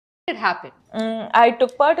it happen? I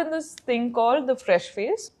took part in this thing called the Fresh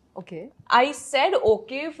Face. Okay. I said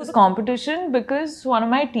okay for the competition because one of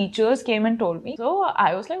my teachers came and told me. So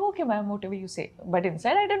I was like, okay, ma'am, whatever you say. But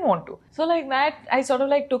inside, I didn't want to. So like that, I sort of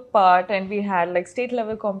like took part, and we had like state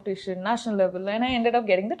level competition, national level, and I ended up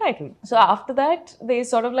getting the title. So after that, they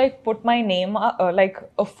sort of like put my name, like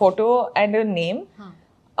a photo and a name,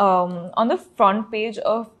 on the front page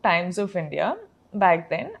of Times of India back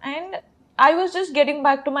then, and I was just getting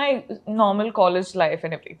back to my normal college life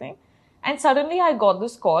and everything. And suddenly I got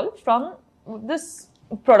this call from this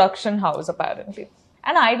production house, apparently.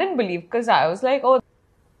 And I didn't believe, because I was like, oh.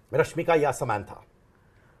 Rashmika या Samantha?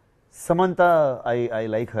 Samantha, I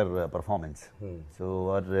like her performance. So,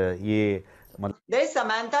 और ये There's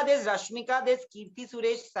Samantha, there's Rashmika, there's Kirti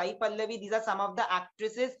Suresh, Sai Pallavi. These are some of the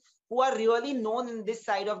actresses who are really known in this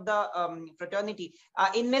side of the fraternity.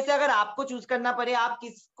 इनमें से अगर आपको choose करना पड़े, आप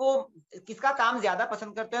किसका काम ज़्यादा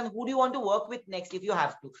पसंद करते हैं? Who do you want to work with next if you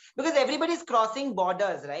have to? Because everybody is crossing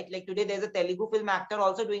borders, right? Like today, there's a Telugu film actor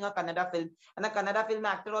also doing a Kannada film, and a Kannada film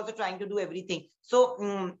actor also trying to do everything. So,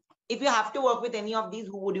 if you have to work with any of these,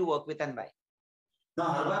 who would you work with and why?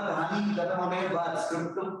 हर बार कहानी खत्म होने के बाद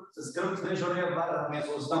script finish होने के बाद मैं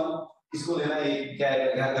सोचता हूँ किसको लेना है, क्या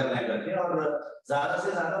करना है करके, और ज्यादा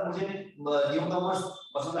से ज्यादा मुझे न्यू कमर्स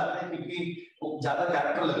पसंद आते हैं क्योंकि वो ज्यादा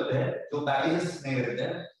कैरेक्टर लगते हैं जो बैगेजेस नहीं रहते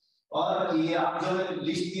हैं। और ये आप जो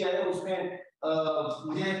लिस्ट दिया है उसमें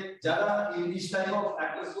मुझे ज्यादा इस टाइप ऑफ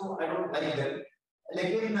एक्टर्स को आई डोंट लाइक देम,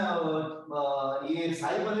 लेकिन ये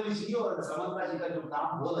साई पल्लवी जी और समंता जी का जो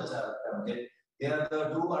काम बहुत अच्छा लगता है मुझे। They are the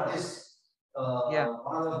true artist,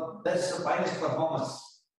 one of the best, finest performers.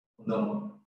 No.